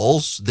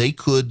eyeballs, they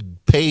could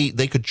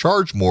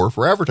charge more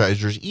for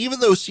advertisers, even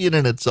though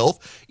CNN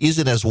itself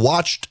isn't as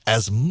watched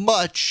as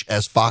much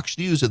as Fox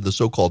News in the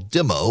so-called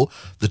demo,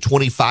 the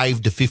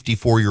 25 to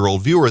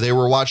 54-year-old viewer. They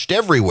were watched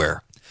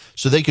everywhere.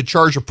 So they could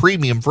charge a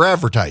premium for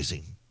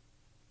advertising.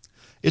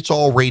 It's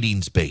all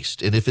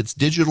ratings-based. And if it's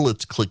digital,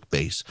 it's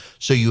click-based.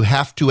 So you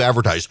have to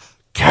advertise,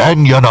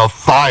 canyon of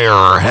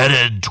fire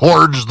headed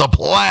towards the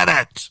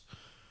planet.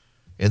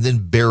 And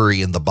then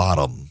bury in the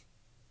bottom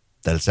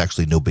that it's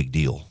actually no big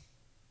deal.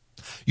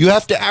 You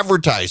have to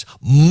advertise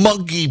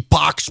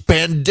monkeypox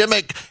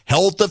pandemic,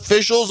 health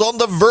officials on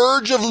the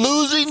verge of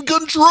losing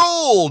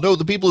control. No,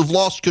 the people who've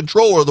lost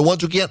control are the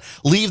ones who can't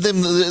leave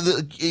them,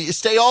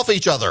 stay off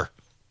each other.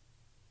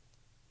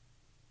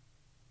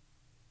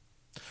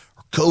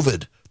 Or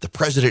COVID, the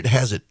president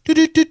has it.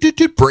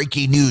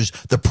 Breaking news,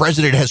 the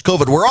president has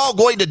COVID. We're all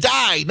going to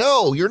die.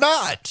 No, you're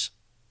not.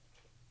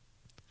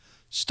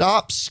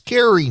 Stop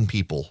scaring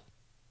people.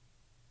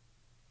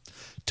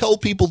 Tell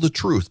people the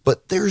truth.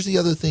 But there's the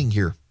other thing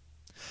here,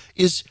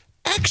 is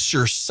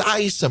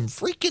exercise some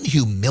freaking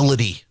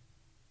humility.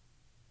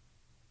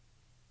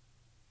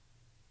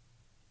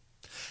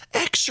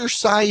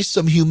 Exercise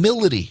some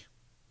humility.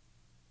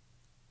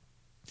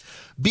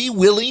 Be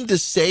willing to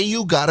say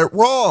you got it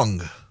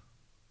wrong.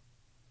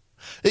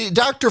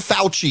 Dr.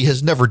 Fauci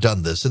has never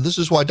done this, and this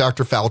is why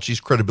Dr. Fauci's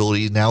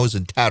credibility now is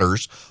in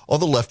tatters on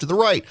the left and the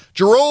right.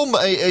 Jerome,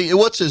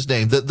 what's his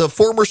name? The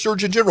former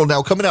Surgeon General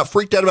now coming out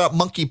freaked out about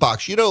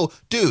monkeypox.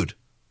 Dude,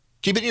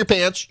 keep it in your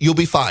pants. You'll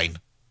be fine.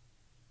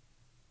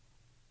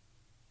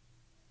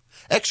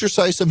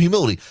 Exercise some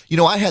humility.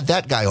 I had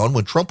that guy on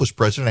when Trump was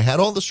president. I had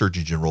on the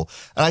Surgeon General,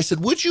 and I said,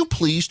 would you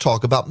please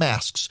talk about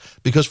masks?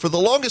 Because for the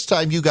longest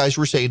time, you guys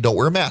were saying don't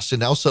wear masks,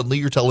 and now suddenly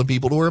you're telling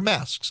people to wear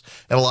masks.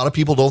 And a lot of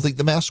people don't think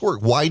the masks work.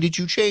 Why did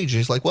you change? And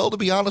he's like, well, to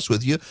be honest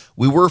with you,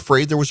 we were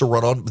afraid there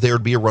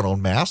would be a run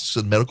on masks,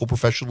 and medical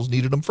professionals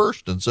needed them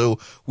first. And so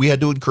we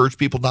had to encourage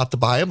people not to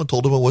buy them and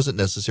told them it wasn't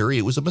necessary.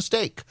 It was a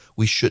mistake.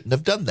 We shouldn't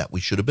have done that. We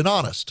should have been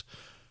honest.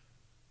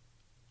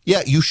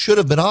 Yeah, you should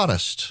have been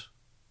honest.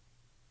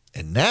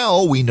 And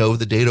now we know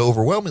the data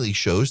overwhelmingly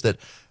shows that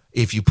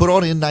if you put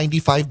on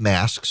N95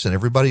 masks and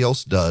everybody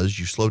else does,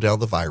 you slow down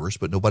the virus,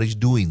 but nobody's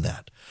doing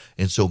that.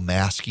 And so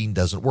masking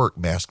doesn't work.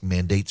 Mask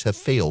mandates have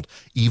failed.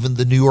 Even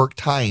the New York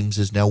Times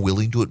is now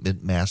willing to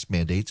admit mask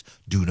mandates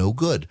do no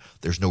good.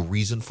 There's no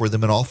reason for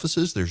them in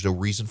offices. There's no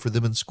reason for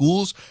them in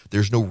schools.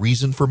 There's no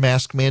reason for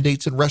mask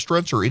mandates in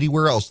restaurants or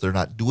anywhere else. They're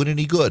not doing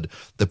any good.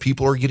 The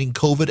people are getting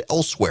COVID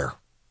elsewhere.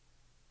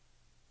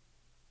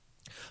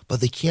 But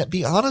they can't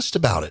be honest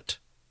about it.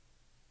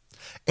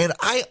 And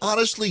I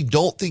honestly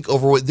don't think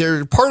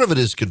part of it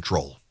is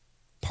control.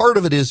 Part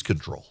of it is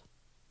control.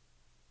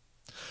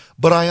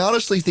 But I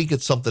honestly think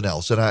it's something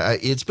else. And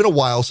it's been a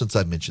while since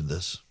I mentioned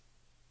this.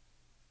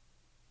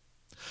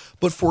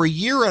 But for a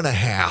year and a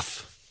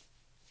half,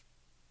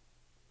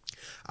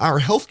 our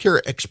healthcare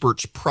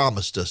experts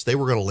promised us they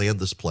were going to land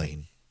this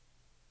plane.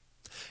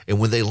 And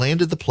when they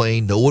landed the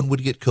plane, no one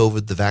would get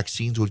COVID. The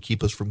vaccines would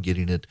keep us from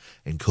getting it,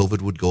 and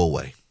COVID would go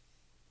away.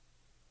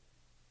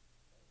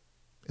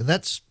 And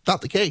that's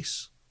not the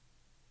case.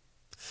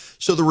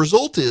 So the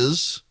result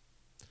is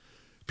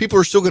people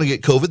are still going to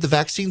get COVID. The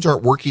vaccines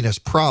aren't working as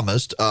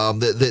promised.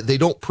 They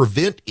don't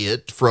prevent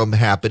it from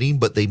happening,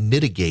 but they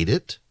mitigate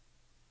it.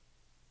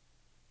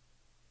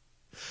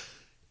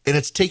 And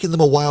it's taken them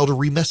a while to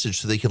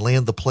remessage so they can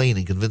land the plane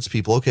and convince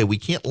people, okay, we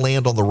can't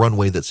land on the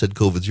runway that said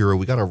COVID 0.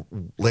 We got to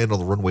land on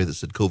the runway that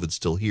said COVID's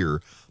still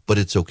here, but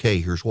it's okay.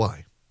 Here's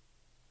why.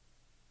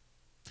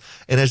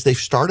 And as they've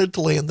started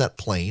to land that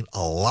plane,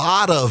 a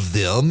lot of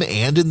them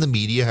and in the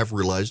media have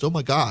realized, oh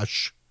my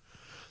gosh,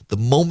 the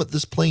moment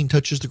this plane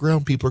touches the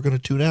ground, people are going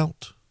to tune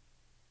out.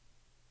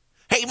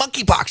 Hey,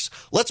 monkeypox,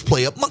 let's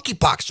play up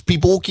monkeypox.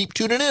 People will keep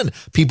tuning in.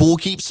 People will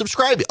keep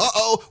subscribing.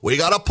 Uh-oh, we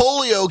got a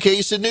polio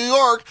case in New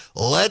York.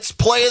 Let's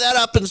play that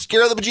up and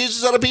scare the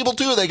bejesus out of people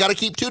too. They got to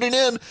keep tuning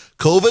in.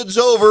 COVID's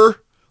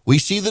over. We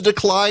see the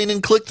decline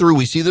in click-through.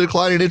 We see the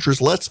decline in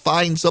interest. Let's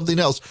find something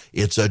else.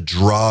 It's a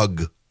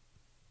drug.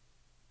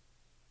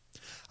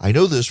 I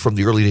know this from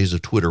the early days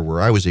of Twitter, where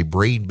I was a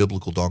brain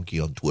biblical donkey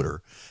on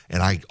Twitter,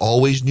 and I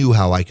always knew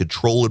how I could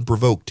troll and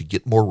provoke to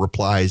get more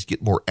replies,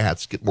 get more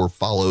ats, get more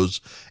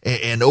follows.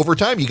 And over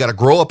time, you got to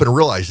grow up and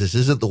realize this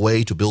isn't the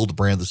way to build a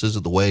brand. This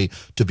isn't the way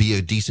to be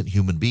a decent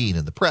human being.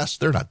 In the press,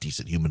 they're not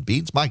decent human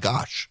beings. My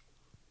gosh.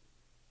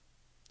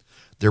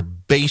 They're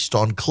based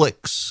on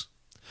clicks.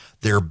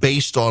 They're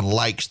based on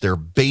likes. They're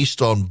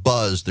based on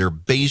buzz. They're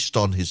based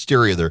on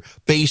hysteria. They're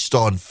based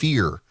on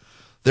fear.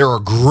 There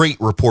are great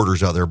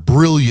reporters out there,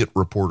 brilliant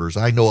reporters.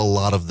 I know a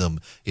lot of them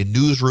in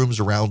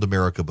newsrooms around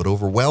America, but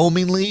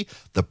overwhelmingly,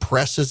 the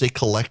press as a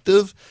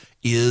collective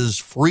is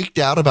freaked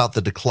out about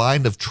the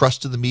decline of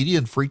trust in the media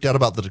and freaked out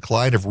about the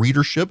decline of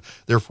readership.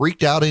 They're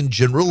freaked out in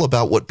general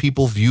about what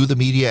people view the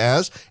media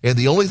as. And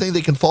the only thing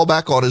they can fall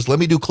back on is let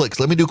me do clicks.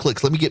 Let me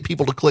get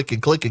people to click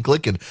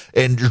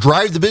and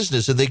drive the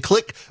business. And they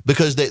click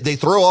because they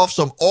throw off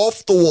some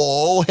off the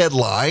wall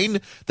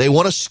headline. They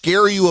want to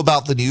scare you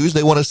about the news.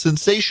 They want to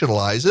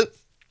sensationalize it.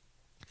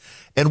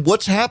 And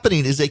what's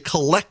happening is a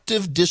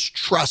collective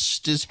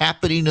distrust is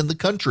happening in the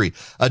country.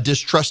 A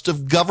distrust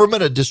of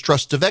government, a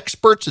distrust of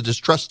experts, a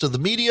distrust of the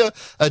media,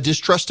 a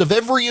distrust of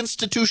every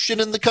institution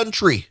in the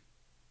country.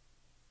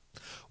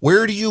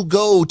 Where do you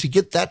go to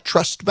get that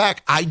trust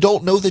back? I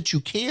don't know that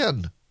you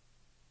can.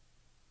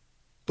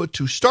 But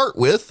to start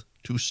with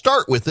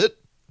it,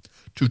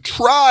 to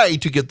try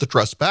to get the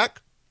trust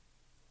back,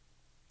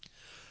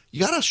 you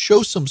got to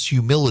show some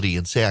humility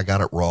and say, I got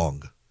it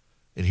wrong.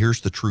 And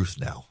here's the truth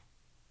now.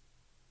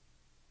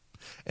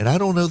 And I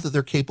don't know that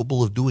they're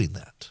capable of doing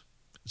that.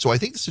 So I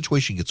think the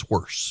situation gets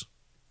worse.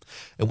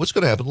 And what's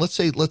going to happen, let's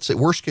say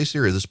worst case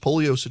scenario, this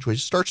polio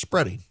situation starts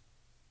spreading.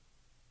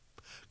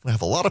 Going to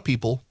have a lot of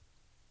people,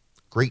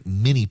 great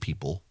many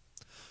people,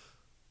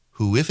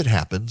 who, if it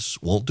happens,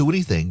 won't do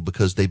anything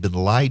because they've been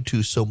lied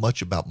to so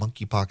much about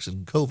monkeypox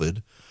and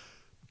COVID.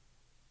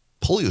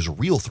 Polio is a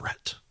real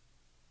threat.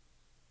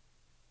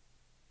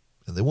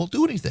 And they won't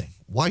do anything.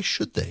 Why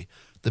should they?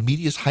 The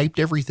media's hyped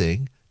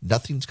everything.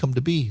 Nothing's come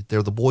to be.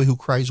 They're the boy who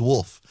cries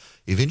wolf.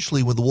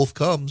 Eventually, when the wolf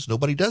comes,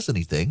 nobody does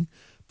anything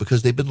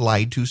because they've been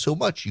lied to so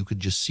much. You can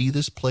just see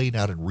this playing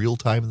out in real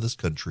time in this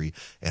country,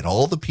 and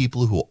all the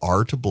people who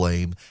are to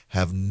blame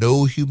have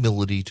no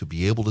humility to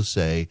be able to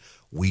say,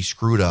 we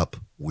screwed up,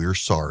 we're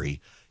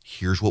sorry,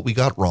 here's what we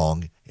got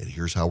wrong, and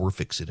here's how we're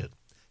fixing it.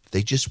 If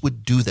they just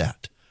would do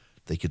that,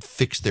 they could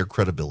fix their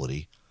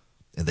credibility,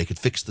 and they could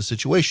fix the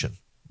situation,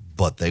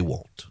 but they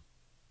won't.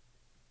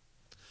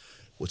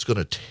 What's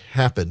going to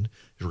happen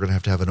is we're going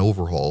to have an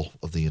overhaul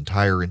of the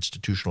entire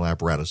institutional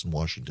apparatus in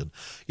Washington.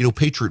 You know,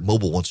 Patriot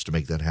Mobile wants to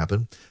make that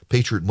happen.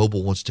 Patriot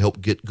Mobile wants to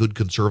help get good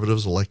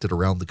conservatives elected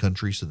around the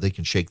country so they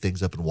can shake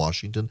things up in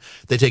Washington.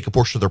 They take a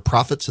portion of their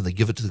profits and they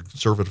give it to the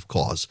conservative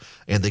cause,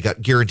 and they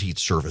got guaranteed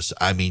service.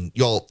 I mean,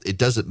 y'all, it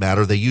doesn't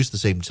matter. They use the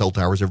same cell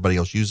towers everybody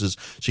else uses,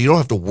 so you don't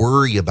have to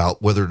worry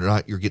about whether or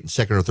not you're getting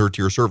second or third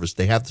tier service.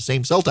 They have the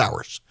same cell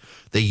towers.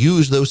 They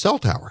use those cell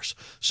towers.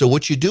 So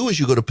what you do is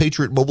you go to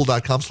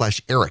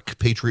patriotmobile.com/Eric,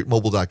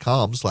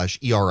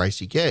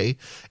 patriotmobile.com/ERICK,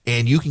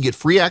 and you can get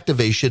free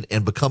activation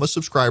and become a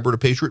subscriber to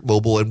Patriot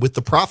Mobile. And with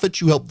the profits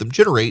you help them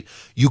generate,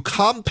 you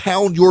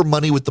compound your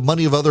money with the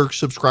money of other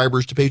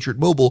subscribers to Patriot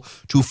Mobile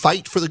to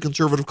fight for the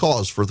conservative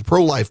cause, for the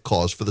pro-life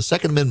cause, for the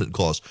Second Amendment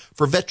cause,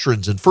 for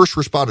veterans and first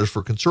responders,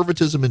 for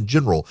conservatism in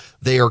general.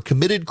 They are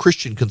committed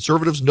Christian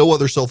conservatives. No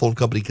other cell phone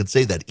company can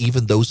say that,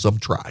 even though some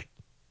try.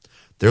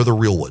 They're the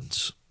real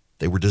ones.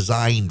 They were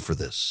designed for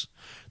this.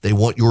 They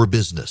want your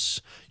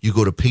business. You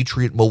go to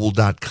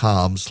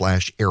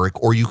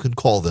patriotmobile.com/Eric, or you can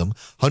call them.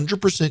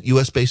 100%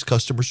 U.S.-based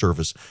customer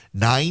service.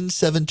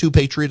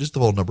 972-PATRIOT is the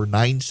phone number.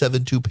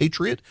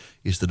 972-PATRIOT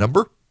is the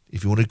number.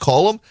 If you want to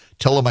call them,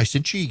 tell them I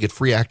sent you. You get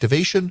free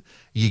activation.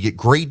 You get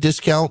great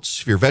discounts.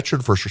 If you're a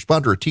veteran, first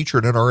responder, a teacher,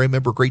 an NRA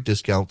member, great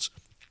discounts.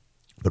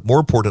 But more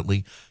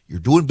importantly, you're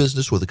doing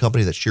business with a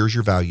company that shares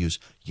your values.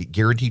 You get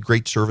guaranteed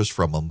great service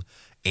from them,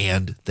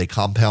 and they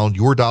compound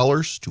your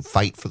dollars to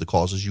fight for the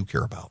causes you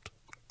care about.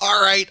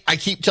 All right, I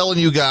keep telling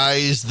you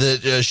guys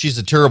that she's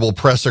a terrible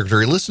press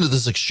secretary. Listen to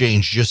this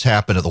exchange just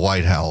happened at the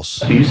White House.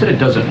 So you said it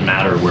doesn't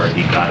matter where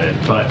he got it,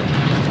 but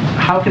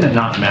how can it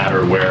not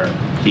matter where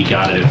he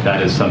got it if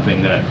that is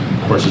something that,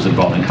 of course, is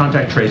involved in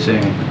contact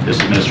tracing?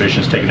 This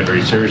administration has taken it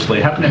very seriously.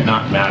 How can it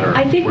not matter?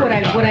 I think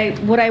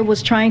what I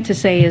was trying to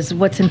say is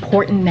what's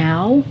important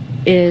now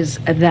is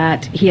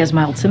that he has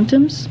mild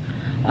symptoms.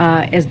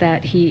 Is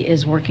that he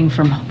is working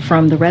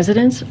from the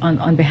residents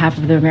on behalf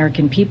of the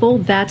American people.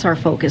 That's our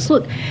focus.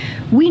 Look,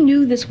 we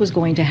knew this was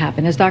going to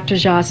happen. As Dr.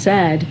 Jha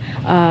said,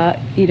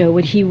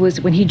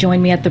 when he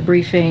joined me at the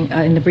briefing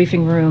in the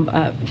briefing room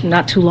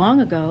not too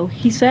long ago,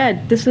 he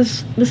said this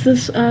is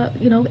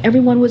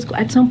everyone was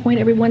at some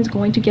point everyone's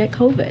going to get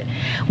COVID.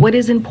 What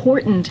is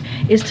important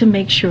is to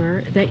make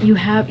sure that you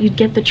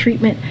get the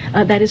treatment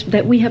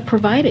that we have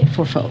provided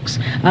for folks.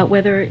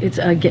 Whether it's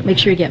make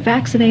sure you get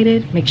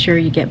vaccinated, make sure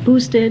you get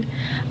boosted.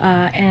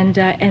 And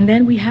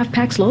then we have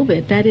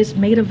Paxlovid that is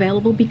made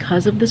available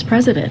because of this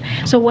president.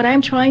 So what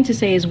I'm trying to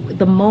say is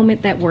the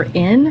moment that we're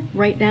in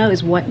right now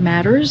is what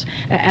matters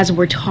as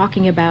we're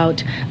talking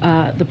about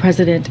the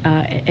president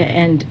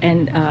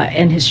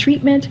and his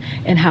treatment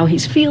and how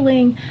he's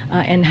feeling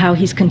and how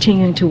he's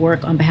continuing to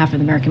work on behalf of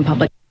the American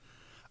public.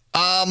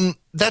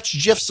 That's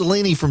Jeff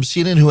Zeleny from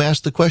CNN who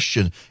asked the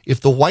question,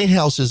 if the White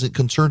House isn't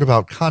concerned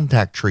about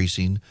contact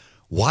tracing,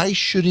 why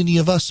should any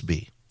of us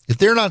be? If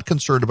they're not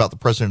concerned about the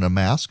president in a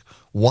mask,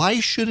 why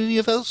should any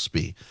of us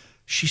be?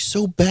 She's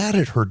so bad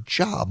at her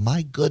job.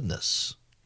 My goodness.